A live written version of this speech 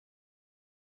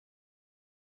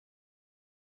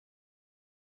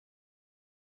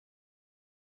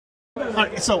All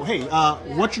right, so, hey,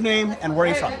 what's your name and where are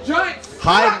you from?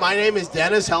 Hi, my name is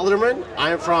Dennis Helderman.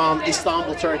 I'm from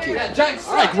Istanbul, Turkey.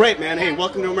 All right, great, man. Hey,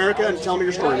 welcome to America, and tell me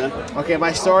your story, man. Okay,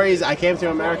 my story is I came to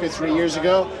America 3 years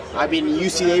ago. I've been in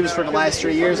UC Davis for the last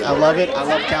 3 years. I love it. I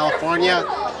love California.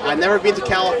 I've never been to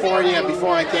California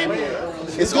before I came here.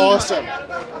 It's awesome.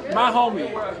 My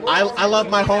homie. I love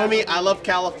my homie. I love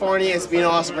California. It's been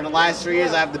awesome. For the last 3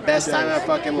 years, I have the best time of my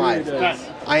fucking life.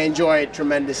 I enjoy it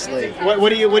tremendously. What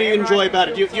do you enjoy about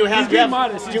it? Do you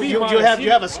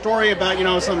have a story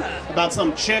about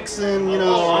some chicks and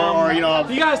or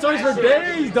You got stories for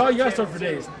days, dog. You got stories for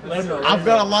days. Let him know. I've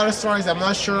got a lot of stories. I'm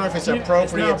not sure if it's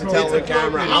appropriate to tell the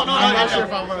camera. I'm not sure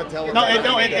if I'm gonna tell it. No,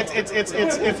 it's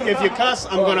if you cuss,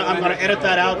 I'm gonna edit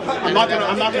that out. I'm not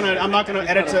gonna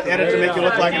edit to make you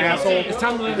look like an asshole.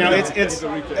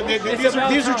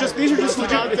 These are just legitimate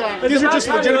stories. These are just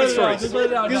legitimate stories,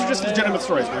 man.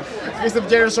 Here's the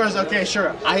legitimate stories. Okay,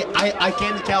 sure. I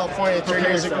came to California 3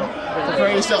 years ago.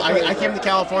 I came to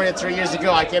California 3 years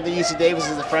ago. I came to UC Davis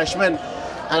as a freshman,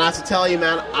 and I have to tell you,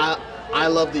 man, I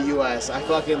love the U.S. I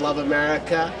fucking love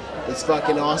America. It's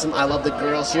fucking awesome. I love the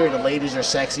girls here. The ladies are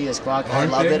sexy as fuck. I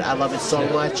love it. I love it so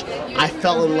much. I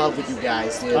fell in love with you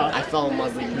guys, dude. I fell in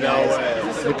love with you guys.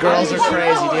 The girls are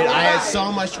crazy, dude. I had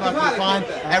so much fucking fun.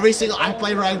 I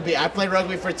play rugby. I played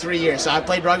rugby for 3 years. So I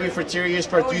played rugby for 2 years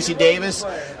for UC Davis,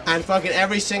 and fucking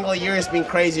every single year it's been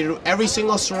crazy. Every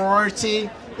single sorority,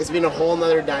 it's been a whole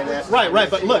nother dynamic. Right.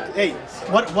 But look, hey,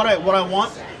 what I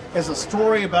want is a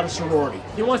story about a sorority.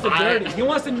 He wants the dirty. He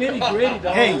wants the nitty gritty,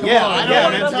 dog. Hey, a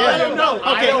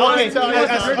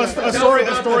story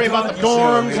about the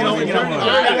dorms,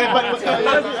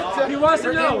 He wants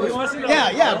to know. He wants to know.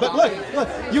 Yeah. But look,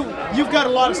 you've got a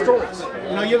lot of stories.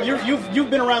 You've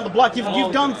been around the block.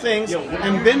 You've done things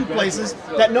and been places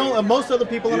that most other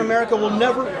people in America will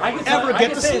never ever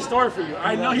get to see. I can say a story for you.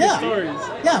 I know your stories.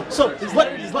 Yeah. So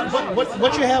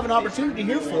what you have an opportunity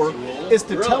here for is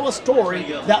to tell a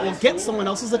story that will get someone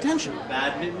else's attention.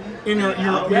 In your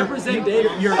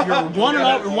one and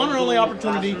only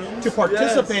opportunity to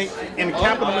participate in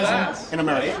capitalism in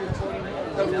America.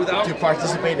 To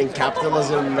participate in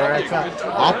capitalism in America?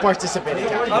 I'll participate in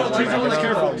capitalism in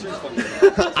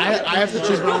America. I have to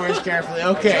choose my words carefully.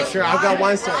 Okay, sure, I've got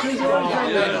one story.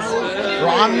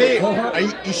 Romney?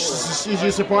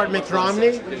 You support Mitt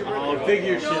Romney?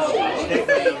 Figure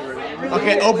shit.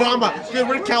 Okay, Obama. Dude,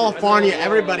 we're in California.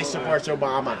 Everybody supports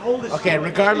Obama. Okay,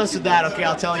 regardless of that, okay,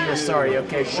 I'll tell you a story.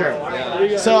 Okay, sure.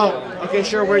 So, okay,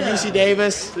 sure, we're UC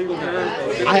Davis.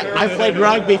 I played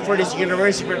rugby for this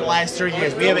university for the last 3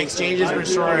 years. We have exchanges for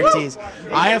sororities.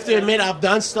 I have to admit, I've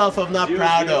done stuff I'm not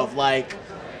proud of. Like,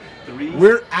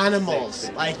 we're animals.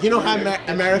 Like, you know how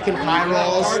American Pie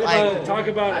rolls? Like, Talk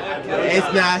about it.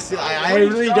 it's nasty. I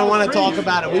really don't want to talk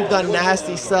about it. We've done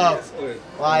nasty stuff.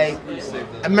 Like,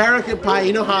 American Pie,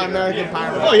 you know how American Pie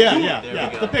rolls? Oh, yeah.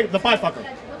 The pie fucker.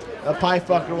 A pie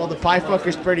fucker. Well, the pie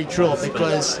fucker's pretty true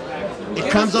because it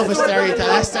comes off a stereotype.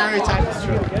 That stereotype is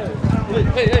true.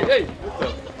 Hey.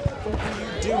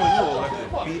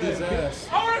 Beat his ass.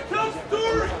 All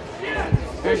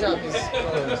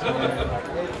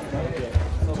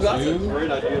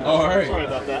right. Sorry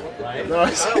about that. No,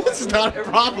 it's not a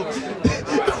problem. What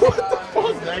the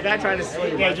fuck? That guy tried to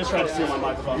steal. Yeah, I just tried to steal my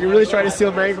microphone. You really tried to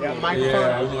steal my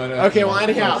microphone? Yeah, Okay, well,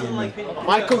 anyhow,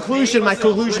 my conclusion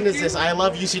is this. I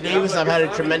love UC Davis. I've had a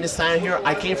tremendous time here.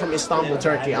 I came from Istanbul,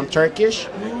 Turkey. I'm Turkish.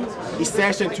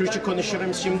 İstersen Türkçe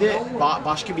konuşurum şimdi.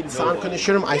 Başka bir lisan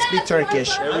konuşurum. I speak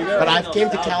Turkish. But I came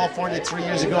to California 3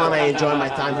 years ago and I enjoyed my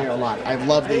time here a lot. I've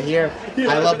loved it here.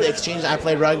 I love the exchange. I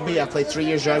played rugby. I played 3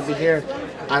 years rugby here.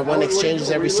 I won exchanges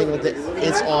every single day.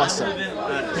 It's awesome.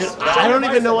 Dude, I don't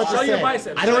even know what to say.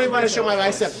 I don't even want to show my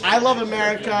bicep. I love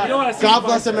America. God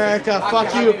bless America.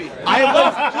 Fuck you. I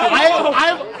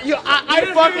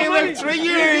fucking lived 3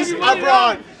 years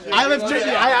abroad. I don't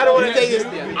want to take this.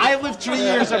 I lived 3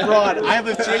 years abroad. I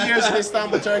lived 3 years in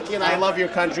Istanbul, Turkey, and I love your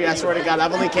country. I swear to God,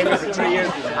 I've only came here for 3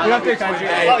 years. I love your country.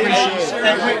 I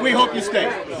appreciate it. We hope you stay.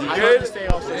 I hope to stay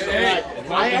also.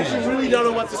 I actually really don't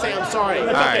know what to say. I'm sorry. All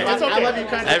right. I love your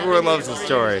country. Everyone loves the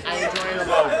story. I enjoy it a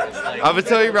lot. I'm gonna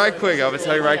tell you right quick. All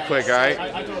right?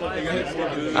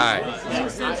 Alright.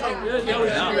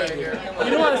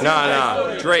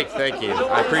 No. Drake, thank you.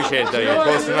 I appreciate it though. You're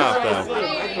close enough though.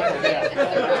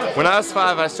 When I was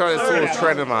 5, I started this little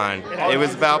trend of mine. It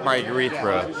was about my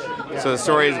urethra. So the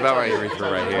story is about my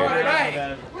urethra right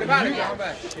here.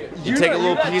 You take a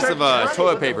little piece of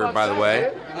toilet paper, by the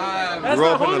way. You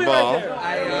roll up in the ball.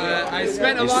 I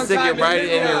spent a You long stick time it right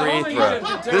in your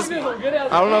urethra. This,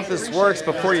 I don't know if this works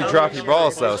before you drop your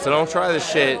balls though, so don't try this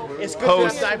shit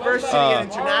post diversity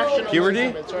and international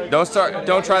puberty.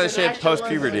 Don't try this shit post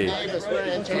puberty.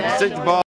 Stick the ball.